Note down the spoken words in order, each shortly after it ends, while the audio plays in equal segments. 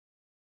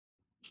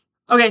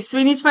Okay, so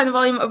we need to find the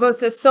volume of both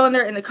the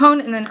cylinder and the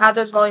cone and then add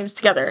those volumes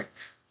together.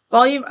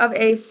 Volume of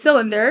a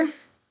cylinder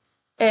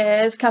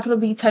is capital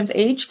B times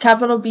H.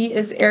 Capital B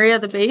is area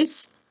of the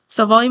base.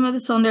 So volume of the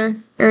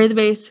cylinder, area of the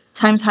base,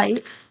 times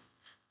height.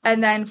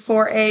 And then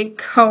for a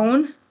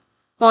cone,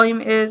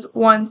 volume is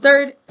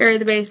 1/3 area of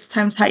the base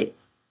times height.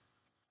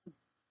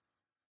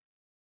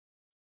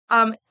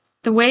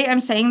 The way I'm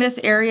saying this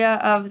area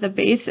of the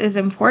base is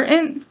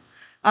important.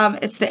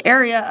 It's the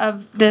area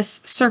of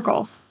this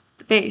circle,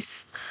 the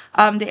base.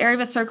 The area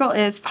of a circle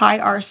is pi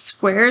r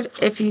squared.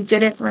 If you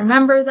didn't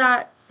remember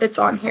that, it's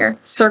on here.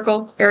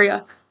 Circle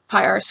area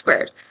pi r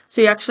squared.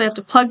 So you actually have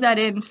to plug that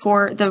in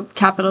for the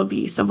capital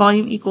B. So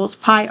volume equals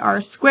pi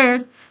r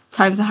squared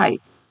times the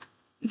height.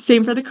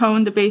 Same for the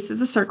cone. The base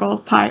is a circle,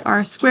 pi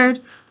r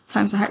squared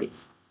times the height.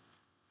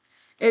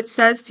 It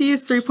says to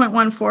use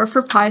 3.14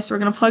 for pi, so we're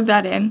going to plug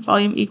that in.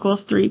 Volume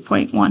equals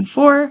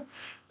 3.14.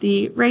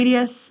 The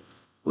radius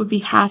would be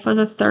half of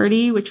the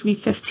 30, which would be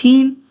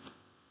 15.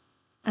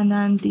 And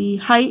then the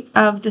height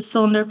of the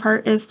cylinder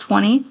part is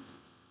 20.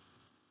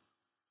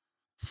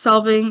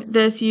 Solving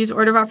this, use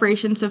order of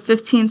operations. So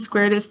 15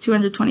 squared is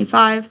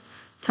 225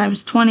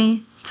 times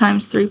 20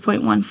 times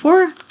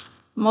 3.14.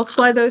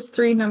 Multiply those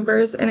three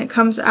numbers, and it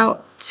comes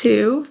out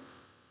to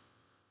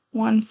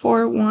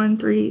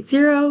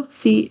 14130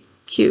 feet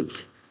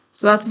cubed.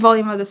 So that's the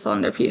volume of the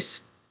cylinder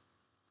piece.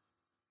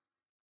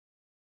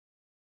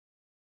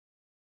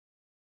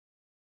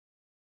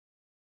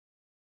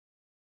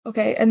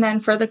 Okay, and then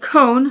for the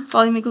cone,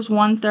 volume equals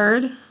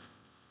 1/3.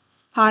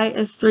 Pi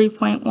is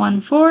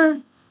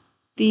 3.14.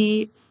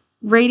 The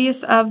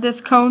radius of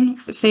this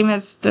cone, the same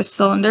as the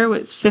cylinder,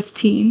 which is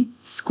 15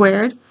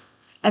 squared.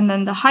 And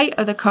then the height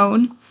of the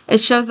cone, it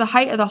shows the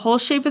height of the whole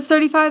shape is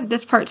 35.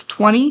 This part's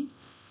 20.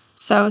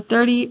 So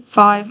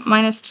 35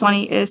 minus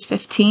 20 is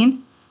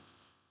 15.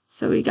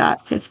 So we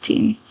got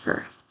 15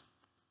 here.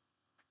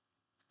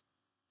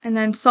 And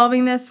then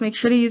solving this, make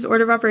sure to use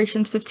order of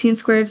operations. 15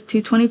 squared is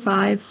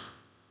 225.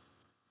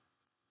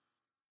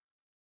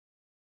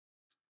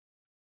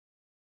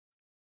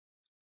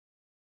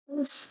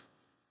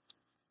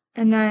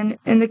 And then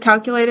in the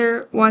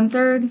calculator,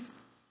 1/3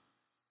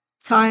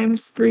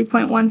 times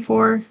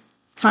 3.14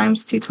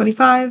 times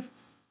 225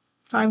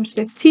 times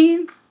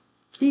 15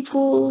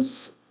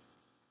 equals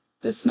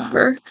this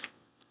number.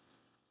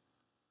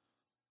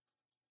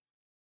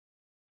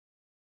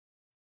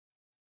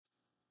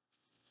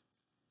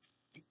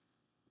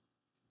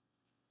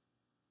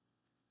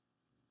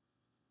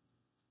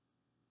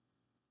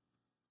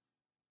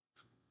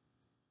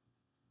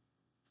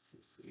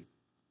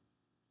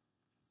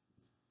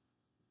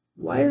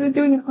 Why is it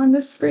doing it on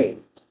this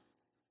screen?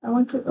 I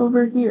want it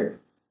over here.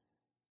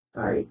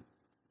 Sorry.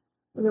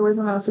 Okay, where's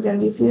the mouse again?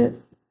 Do you see it?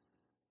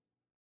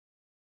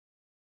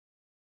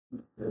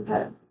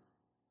 Okay.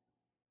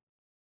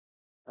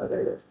 Oh,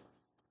 there it is.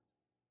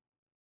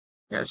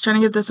 Yeah, I was trying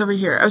to get this over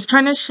here. I was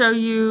trying to show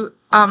you,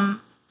 what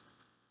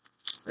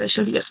I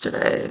showed you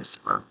yesterday.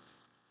 So.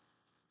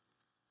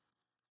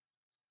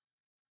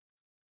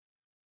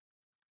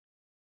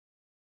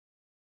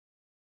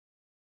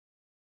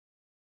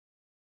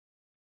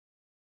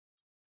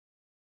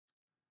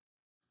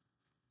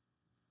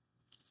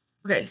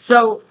 Okay,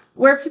 so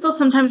where people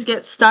sometimes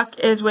get stuck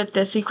is with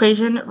this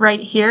equation right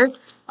here.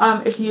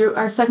 If you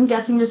are second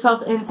guessing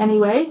yourself in any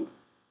way,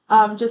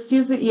 just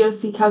use the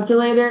EOC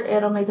calculator.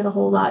 It'll make it a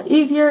whole lot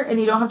easier,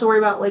 and you don't have to worry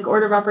about like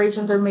order of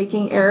operations or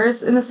making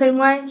errors in the same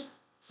way.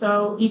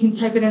 So you can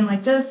type it in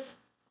like this.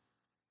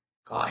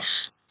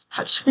 Gosh,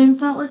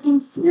 touchscreen's not working,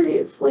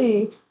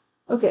 seriously.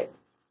 Okay,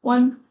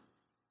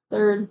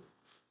 1/3.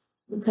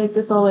 We'll type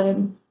this all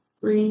in.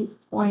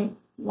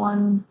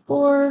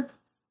 3.14.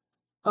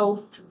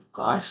 Oh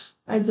gosh,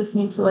 I just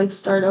need to like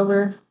start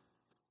over.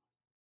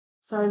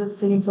 Sorry, this is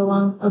taking so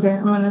long. Okay,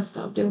 I'm gonna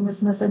stop doing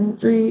this in a second.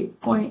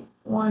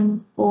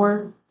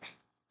 3.14,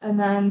 and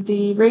then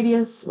the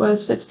radius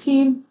was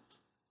 15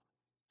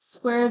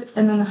 squared,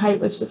 and then the height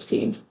was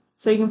 15.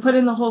 So you can put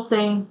in the whole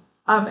thing,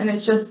 and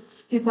it's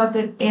at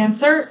the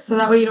answer, so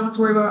that way you don't have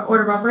to worry about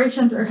order of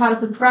operations or how to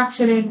put the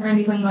fraction in or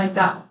anything like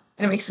that.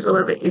 And it makes it a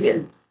little bit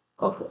easier.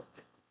 Okay.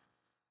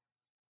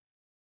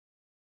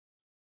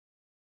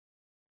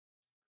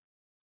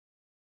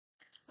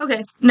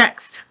 Okay,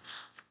 next.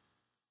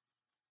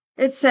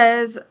 It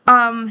says,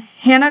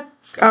 Hannah,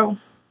 and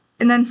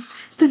then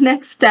the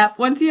next step,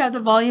 once you have the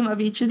volume of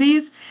each of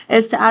these,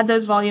 is to add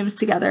those volumes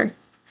together.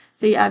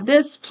 So you add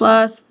this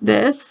plus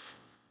this,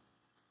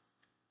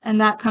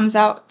 and that comes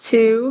out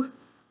to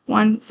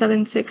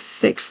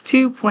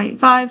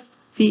 17662.5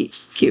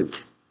 feet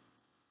cubed.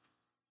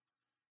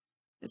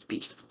 That's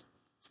B.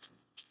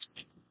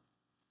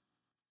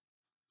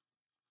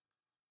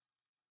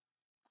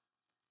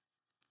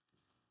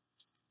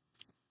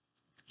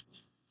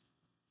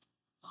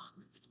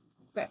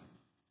 Okay.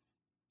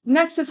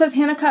 Next, it says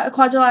Hannah cut a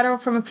quadrilateral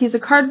from a piece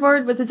of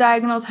cardboard with the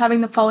diagonals having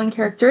the following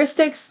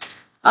characteristics: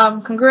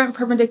 congruent,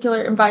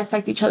 perpendicular, and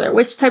bisect each other.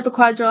 Which type of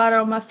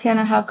quadrilateral must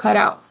Hannah have cut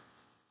out?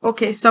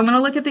 Okay, so I'm going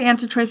to look at the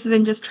answer choices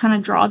and just trying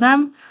to draw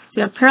them. So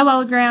you have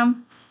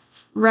parallelogram,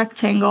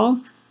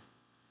 rectangle,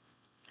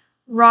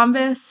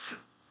 rhombus,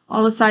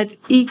 all the sides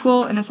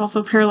equal, and it's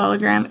also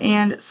parallelogram,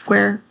 and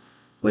square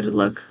would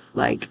look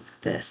like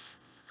this.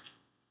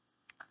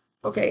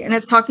 Okay, and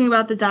it's talking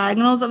about the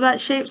diagonals of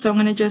that shape, so I'm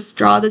going to just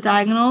draw the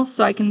diagonals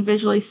so I can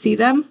visually see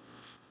them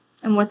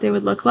and what they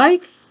would look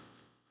like.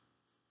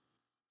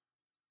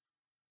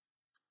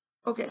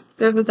 Okay,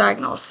 they're the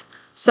diagonals.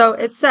 So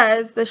it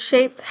says the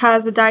shape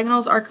has the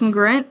diagonals are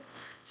congruent.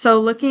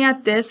 So looking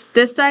at this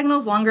diagonal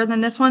is longer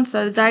than this one,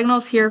 so the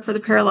diagonals here for the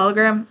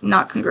parallelogram,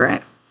 not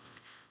congruent.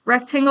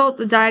 Rectangle,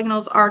 the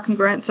diagonals are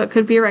congruent, so it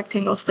could be a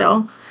rectangle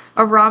still.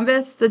 A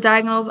rhombus, the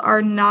diagonals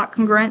are not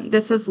congruent.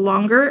 This is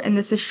longer and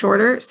this is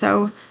shorter,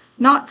 so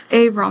not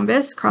a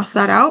rhombus, cross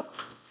that out.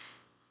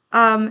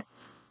 And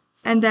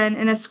then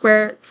in a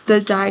square, the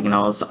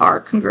diagonals are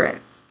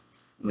congruent.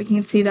 We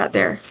can see that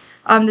there.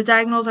 The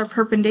diagonals are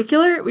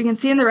perpendicular. We can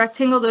see in the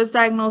rectangle, those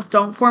diagonals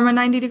don't form a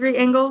 90-degree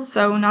angle,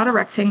 so not a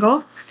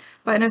rectangle.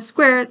 But in a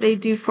square, they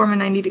do form a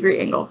 90-degree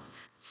angle.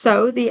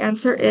 So the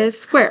answer is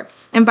square.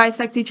 And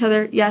bisect each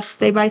other, yes,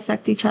 they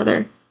bisect each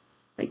other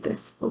like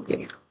this.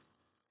 Okay.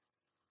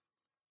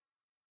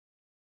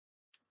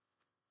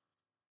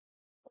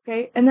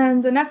 Okay, and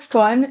then the next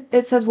one,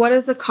 it says, what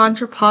is the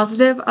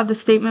contrapositive of the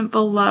statement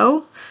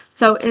below?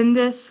 So in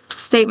this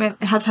statement,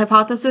 it has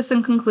hypothesis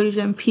and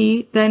conclusion,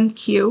 P, then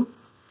Q.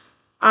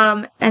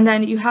 And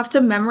then you have to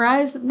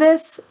memorize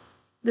this.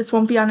 This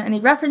won't be on any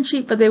reference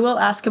sheet, but they will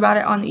ask about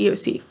it on the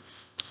EOC.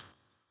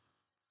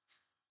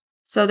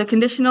 So the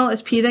conditional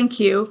is P then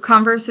Q,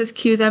 converse is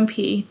Q then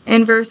P,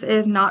 inverse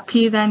is not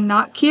P then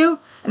not Q,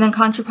 and then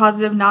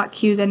contrapositive not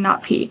Q then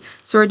not P.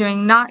 So we're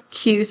doing not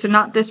Q, so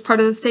not this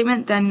part of the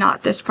statement, then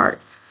not this part.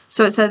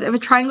 So it says if a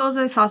triangle is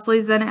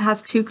isosceles, then it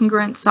has two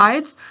congruent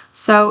sides.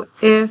 So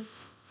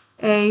if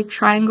a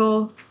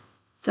triangle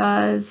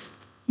does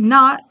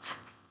not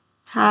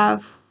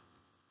have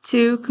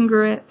two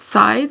congruent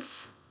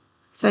sides,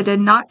 so I did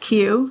not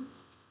Q,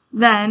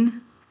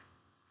 then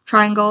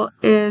triangle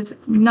is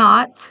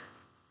not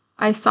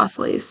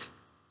isosceles.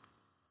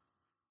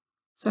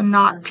 So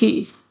not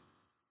P.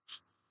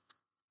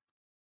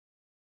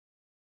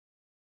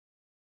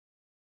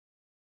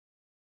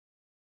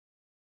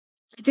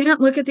 I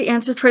didn't look at the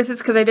answer choices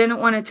because I didn't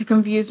want it to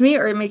confuse me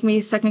or make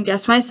me second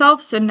guess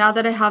myself. So now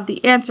that I have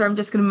the answer, I'm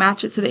just going to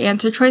match it to the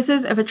answer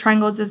choices. If a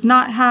triangle does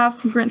not have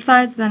congruent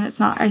sides, then it's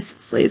not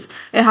isosceles.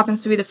 It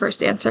happens to be the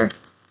first answer.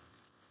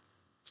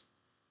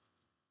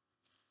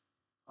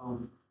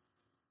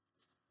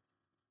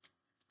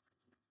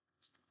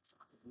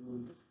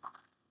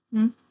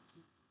 Hmm?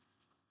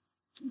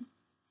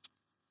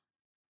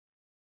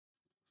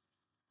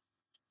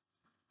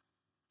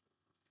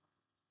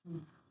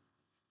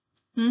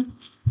 Hmm?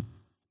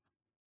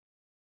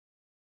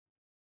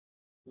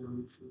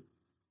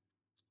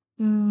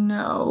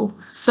 No.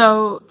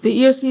 So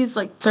the EOC is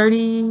like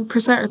 30%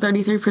 or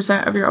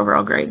 33% of your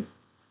overall grade.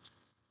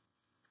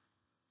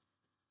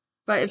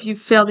 But if you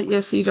fail the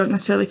EOC, you don't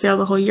necessarily fail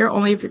the whole year,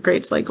 only if your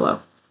grade's like low.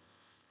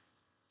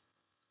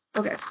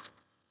 Okay.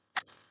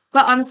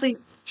 But honestly,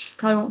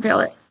 probably won't fail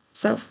it.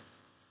 So,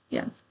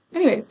 yeah.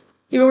 Anyways,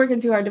 you've been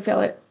working too hard to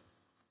fail it.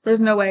 There's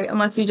no way,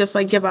 unless you just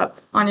like give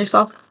up on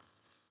yourself.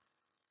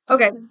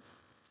 Okay.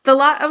 The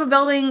lot of a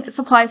building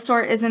supply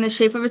store is in the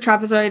shape of a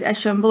trapezoid as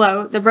shown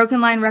below. The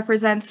broken line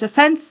represents the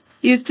fence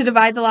used to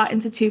divide the lot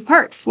into two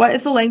parts. What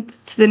is the length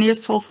to the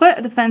nearest whole foot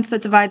of the fence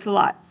that divides the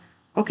lot?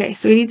 Okay,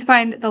 so we need to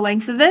find the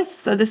length of this.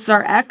 So this is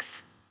our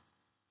X.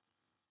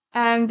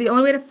 And the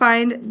only way to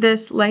find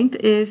this length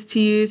is to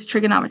use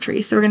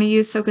trigonometry. So we're going to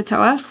use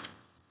SOHCAHTOA.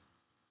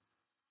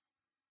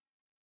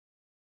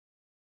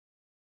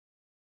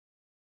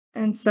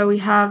 And so we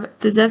have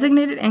the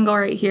designated angle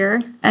right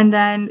here, and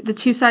then the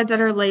two sides that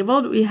are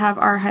labeled, we have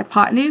our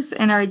hypotenuse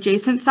and our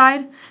adjacent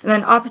side, and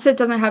then opposite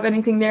doesn't have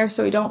anything there,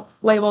 so we don't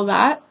label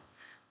that.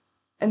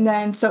 And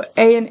then, so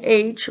A and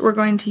H, we're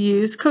going to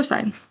use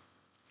cosine.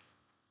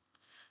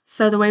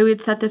 So the way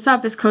we'd set this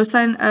up is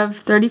cosine of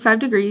 35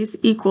 degrees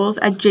equals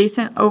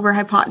adjacent over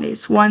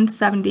hypotenuse,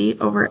 170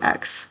 over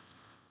x.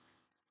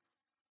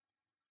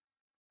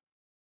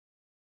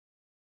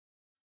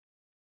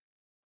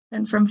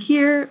 And from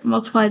here,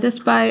 multiply this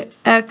by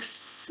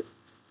x.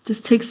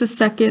 Just takes a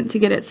second to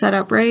get it set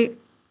up right.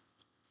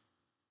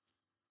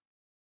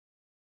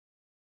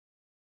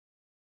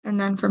 And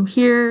then from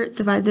here,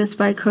 divide this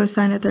by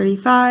cosine of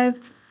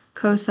 35,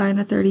 cosine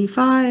of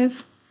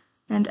 35,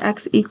 and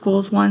x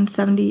equals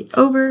 170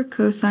 over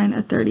cosine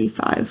of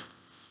 35.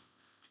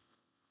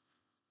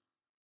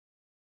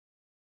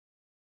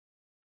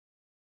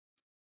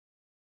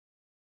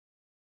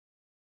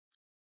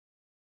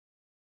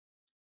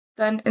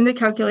 Then in the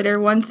calculator,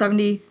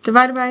 170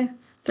 divided by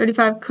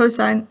 35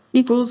 cosine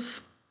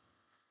equals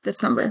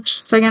this number.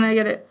 So again,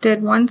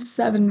 did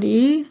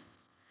 170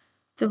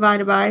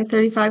 divided by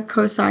 35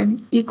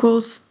 cosine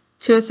equals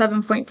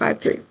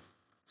 207.53.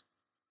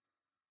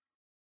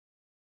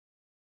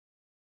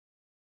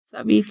 So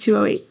that'd be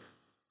 208.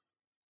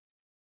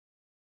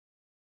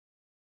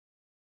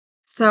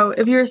 So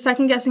if you're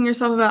second guessing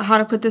yourself about how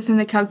to put this in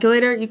the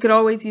calculator, you could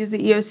always use the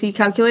EOC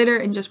calculator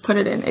and just put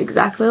it in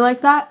exactly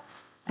like that,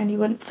 and you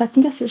wouldn't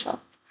second guess yourself.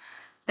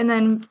 And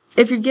then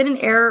if you get an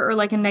error or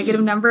like a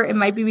negative number, it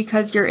might be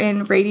because you're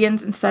in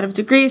radians instead of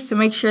degrees, so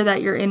make sure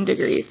that you're in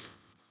degrees.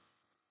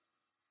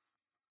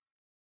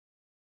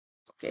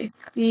 Okay,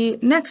 the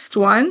next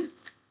one,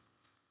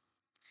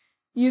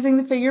 using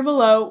the figure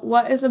below,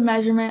 what is the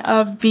measurement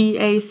of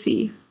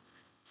BAC?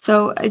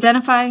 So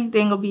identify the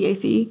angle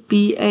BAC.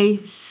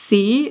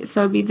 BAC,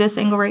 so it'd be this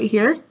angle right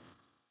here.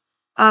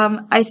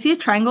 I see a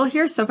triangle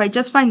here, so if I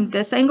just find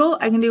this angle,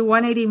 I can do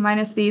 180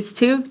 minus these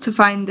two to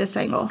find this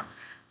angle.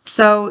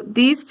 So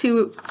these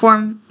two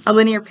form a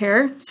linear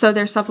pair, so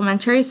they're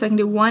supplementary, so I can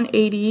do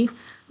 180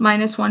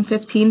 minus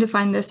 115 to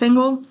find this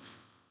angle,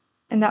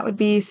 and that would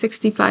be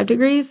 65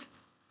 degrees.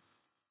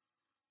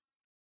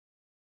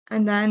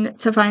 And then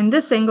to find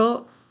this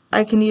angle,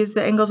 I can use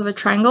the angles of a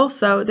triangle.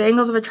 So the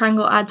angles of a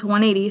triangle add to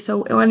 180. So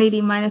 180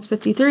 minus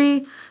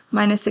 53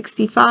 minus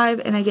 65,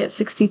 and I get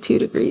 62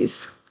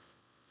 degrees.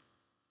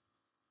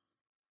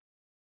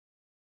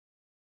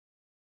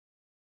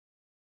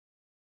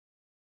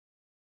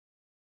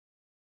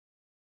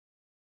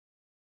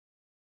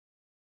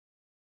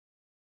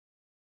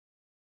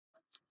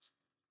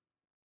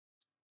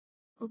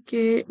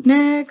 Okay,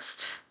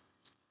 next.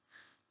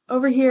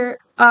 Over here,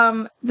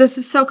 this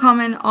is so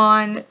common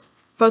on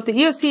both the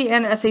EOC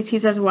and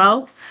SATs as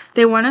well.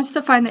 They want us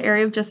to find the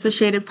area of just the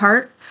shaded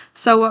part.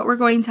 So what we're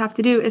going to have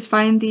to do is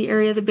find the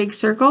area of the big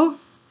circle,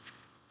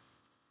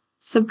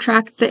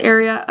 subtract the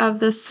area of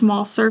the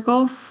small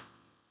circle,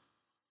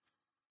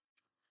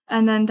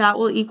 and then that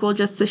will equal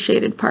just the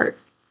shaded part.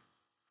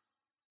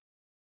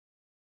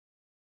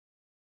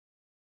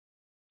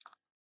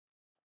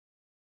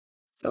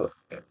 So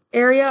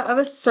area of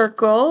a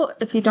circle,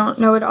 if you don't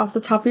know it off the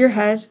top of your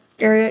head,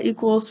 area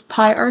equals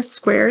pi r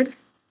squared.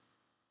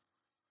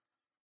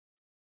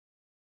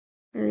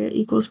 Area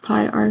equals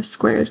pi r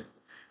squared.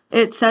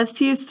 It says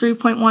to use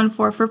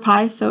 3.14 for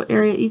pi, so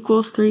area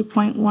equals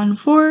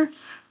 3.14.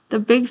 The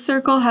big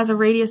circle has a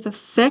radius of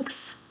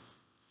 6.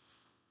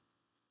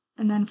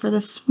 And then for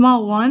the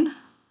small one,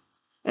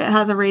 it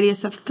has a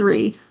radius of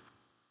 3.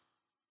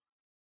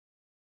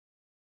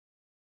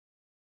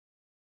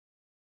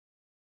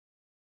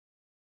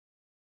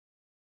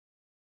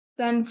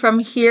 Then from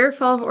here,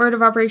 follow order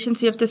of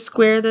operations, you have to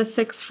square the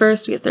 6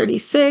 first. We get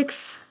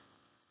 36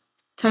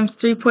 times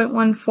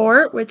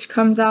 3.14, which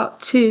comes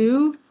out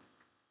to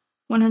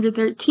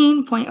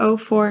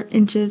 113.04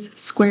 inches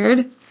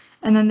squared.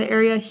 And then the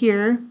area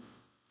here,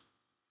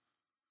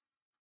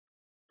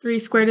 3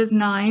 squared is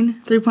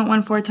 9.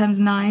 3.14 times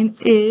 9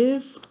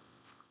 is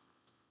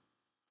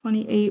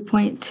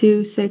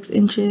 28.26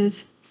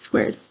 inches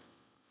squared.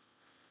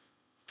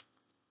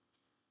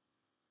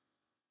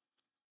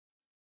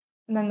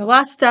 And then the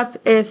last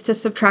step is to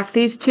subtract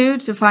these two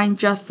to find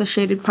just the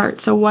shaded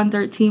part. So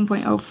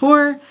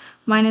 113.04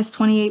 minus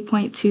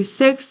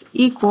 28.26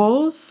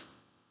 equals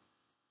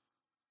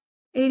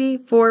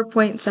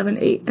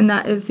 84.78, and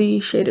that is the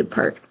shaded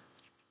part.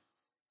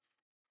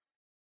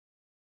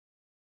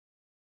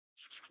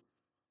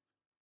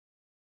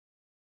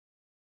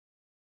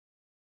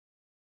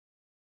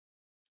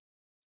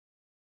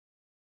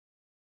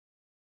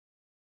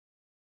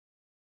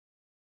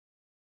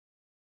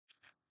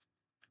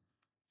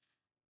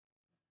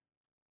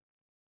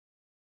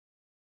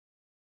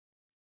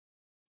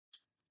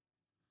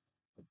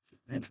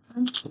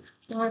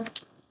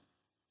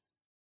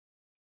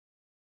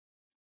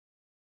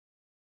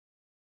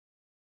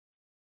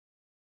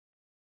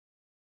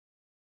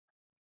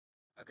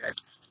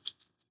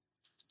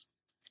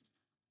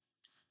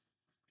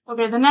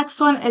 Okay, the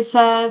next one, it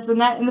says the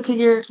net in the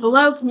figure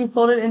below can be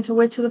folded into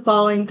which of the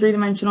following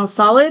three-dimensional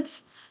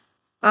solids?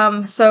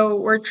 So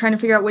we're trying to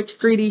figure out which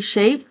 3D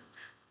shape.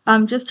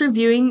 Just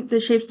reviewing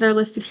the shapes that are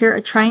listed here,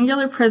 a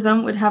triangular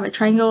prism would have a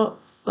triangular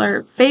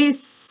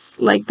base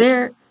like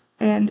there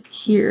and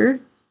here.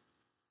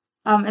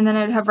 And then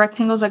it would have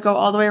rectangles that go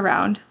all the way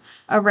around.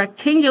 A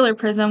rectangular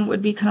prism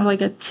would be kind of like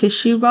a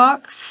tissue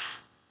box.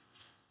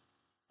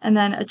 And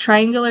then a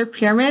triangular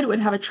pyramid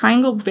would have a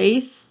triangle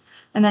base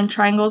and then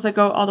triangles that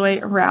go all the way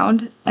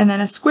around. And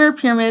then a square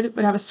pyramid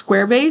would have a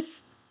square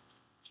base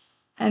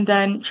and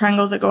then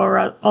triangles that go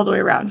around, all the way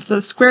around. So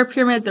the square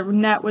pyramid, the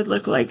net would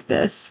look like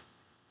this.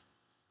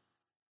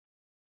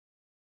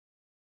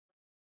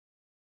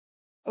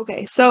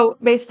 Okay, so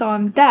based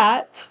on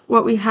that,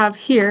 what we have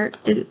here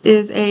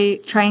is a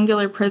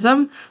triangular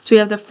prism. So we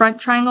have the front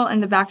triangle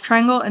and the back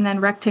triangle, and then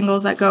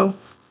rectangles that go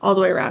all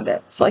the way around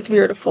it. So like if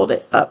you were to fold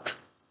it up.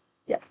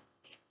 Yeah.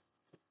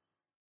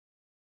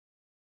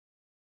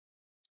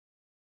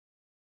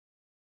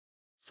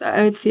 So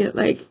I would see it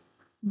like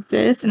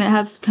this, and it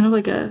has kind of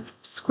like a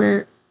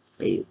square.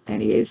 Wait,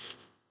 anyways,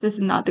 this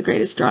is not the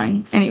greatest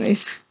drawing.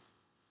 Anyways.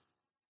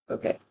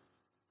 Okay.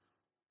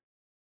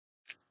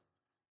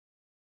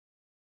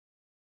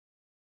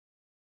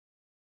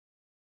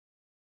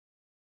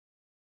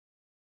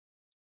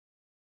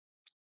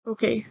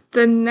 Okay,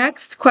 the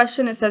next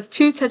question, it says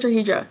two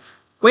tetrahedra.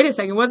 Wait a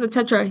second, what's a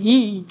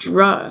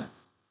tetrahedra?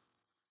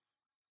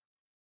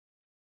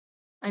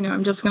 I know,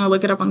 I'm just gonna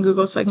look it up on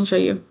Google so I can show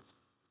you.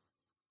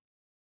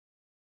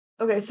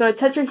 Okay, so a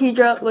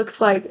tetrahedra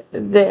looks like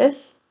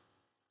this.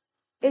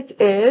 It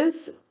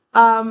is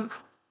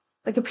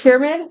like a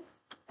pyramid,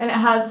 and it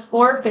has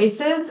 4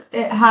 faces.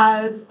 It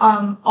has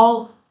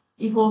all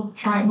equal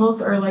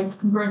triangles, or like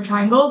congruent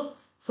triangles.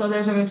 So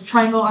there's like a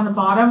triangle on the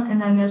bottom,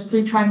 and then there's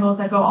 3 triangles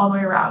that go all the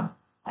way around,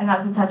 and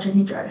that's a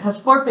tetrahedra. It has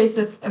 4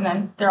 faces, and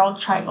then they're all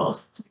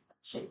triangles to make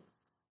that shape.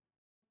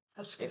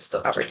 It's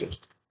still not working.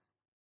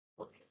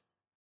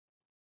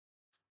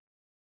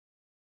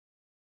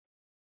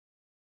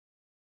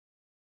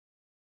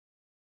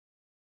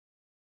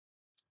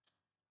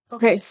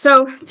 Okay,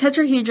 so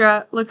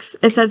tetrahedra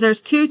it says there's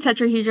 2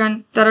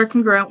 tetrahedron that are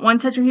congruent. One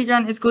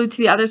tetrahedron is glued to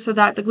the other so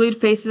that the glued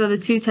faces of the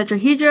 2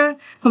 tetrahedra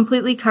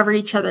completely cover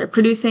each other,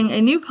 producing a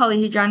new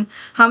polyhedron.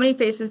 How many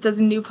faces does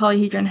a new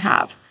polyhedron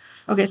have?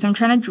 Okay, so I'm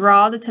trying to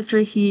draw the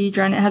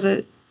tetrahedron. It has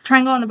a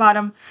triangle on the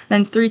bottom,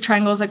 then 3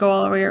 triangles that go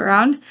all the way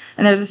around.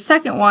 And there's a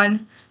second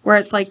one where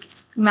it's like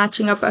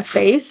matching up a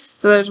face.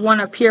 So there's one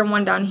up here and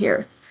one down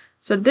here.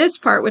 So this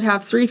part would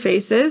have 3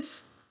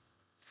 faces.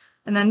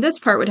 And then this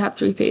part would have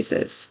 3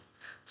 faces.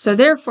 So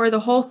therefore,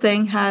 the whole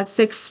thing has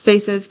 6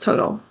 faces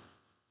total.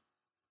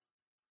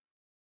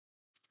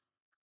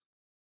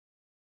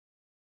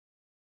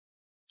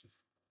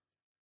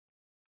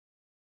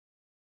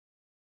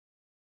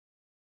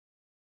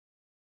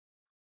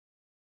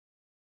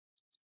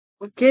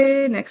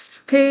 Okay,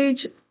 next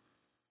page.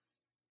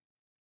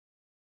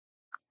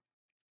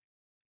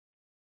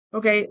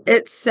 Okay,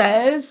 it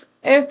says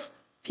if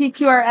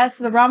PQRS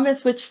is a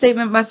rhombus, which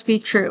statement must be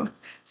true?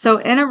 So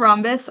in a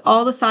rhombus,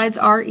 all the sides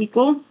are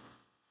equal.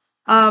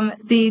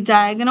 The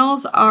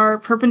diagonals are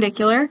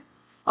perpendicular.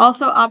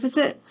 Also,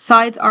 opposite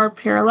sides are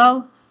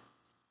parallel.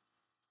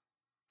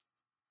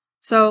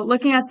 So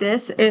looking at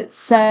this, it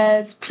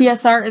says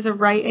PSR is a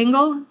right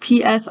angle.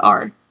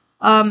 PSR.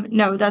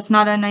 No, that's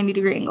not a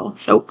 90-degree angle.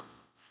 Nope.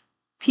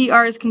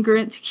 PR is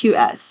congruent to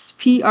QS.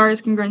 PR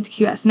is congruent to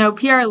QS. No,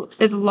 PR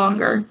is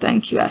longer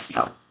than QS.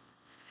 No.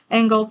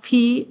 Angle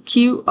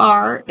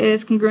PQR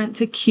is congruent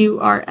to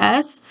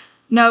QRS.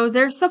 No,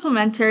 they're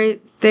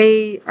supplementary.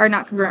 They are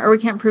not congruent, or we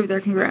can't prove they're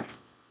congruent.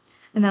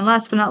 And then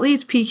last but not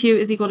least, PQ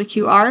is equal to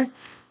QR.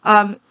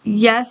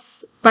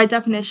 Yes, by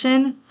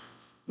definition,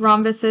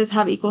 rhombuses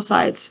have equal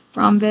sides.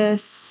 Rhombi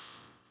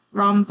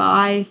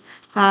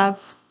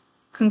have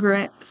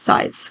congruent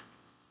sides.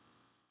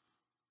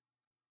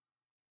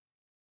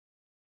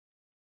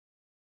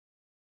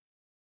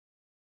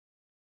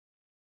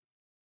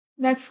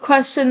 Next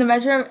question, the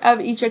measure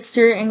of each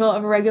exterior angle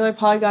of a regular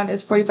polygon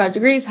is 45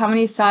 degrees. How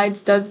many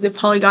sides does the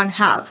polygon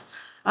have?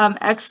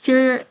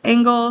 Exterior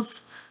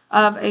angles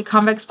of a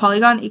convex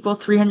polygon equal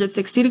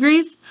 360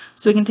 degrees.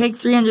 So we can take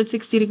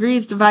 360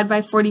 degrees, divide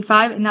by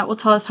 45, and that will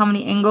tell us how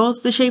many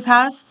angles the shape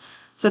has.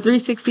 So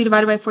 360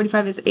 divided by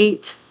 45 is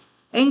 8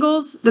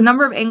 angles. The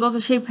number of angles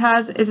a shape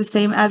has is the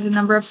same as the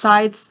number of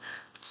sides.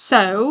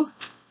 So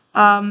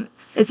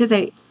it says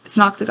 8. It's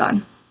an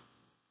octagon.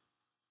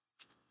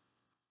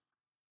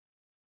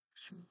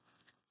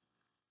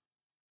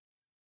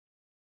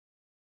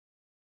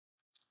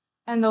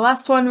 And the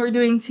last one we're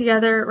doing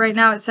together right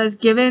now, it says,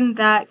 given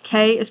that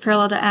K is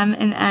parallel to M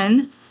and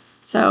N,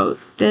 so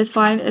this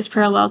line is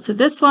parallel to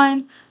this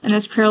line and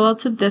is parallel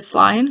to this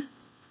line,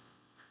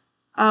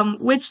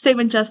 which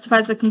statement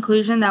justifies the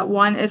conclusion that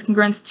 1 is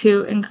congruent to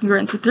 2 and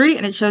congruent to 3,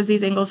 and it shows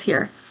these angles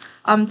here.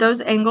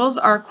 Those angles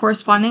are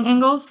corresponding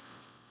angles,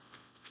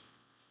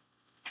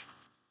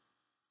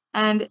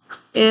 and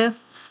if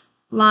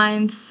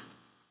lines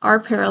are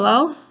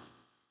parallel,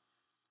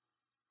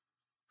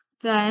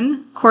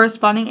 then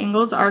corresponding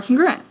angles are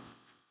congruent.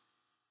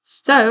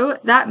 So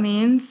that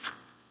means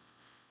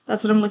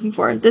that's what I'm looking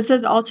for. This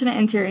says alternate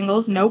interior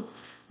angles. Nope.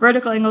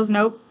 Vertical angles.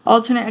 Nope.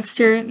 Alternate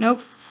exterior.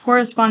 Nope.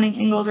 Corresponding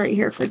angles right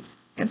here for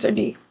answer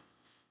D.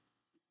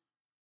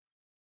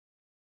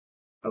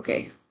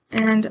 Okay.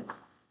 And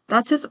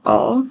that is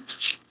all.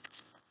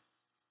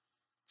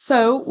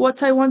 So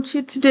what I want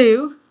you to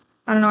do,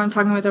 I don't know, I'm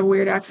talking with a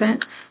weird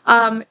accent,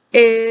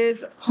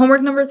 is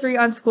homework number 3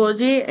 on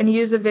Schoology, and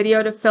use a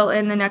video to fill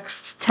in the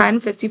next 10,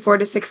 54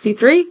 to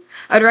 63.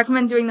 I would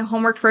recommend doing the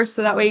homework first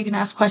so that way you can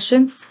ask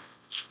questions,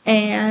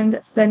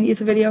 and then use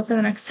the video for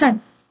the next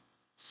 10.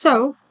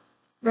 So,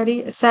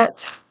 ready,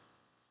 set,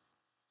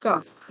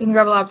 go. You can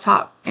grab a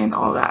laptop and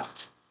all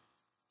that.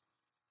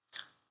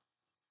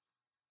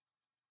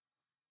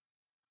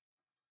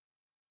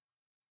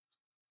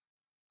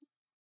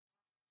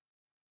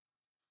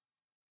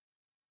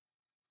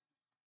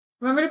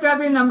 Remember to grab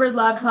your numbered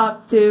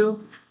laptop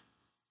too.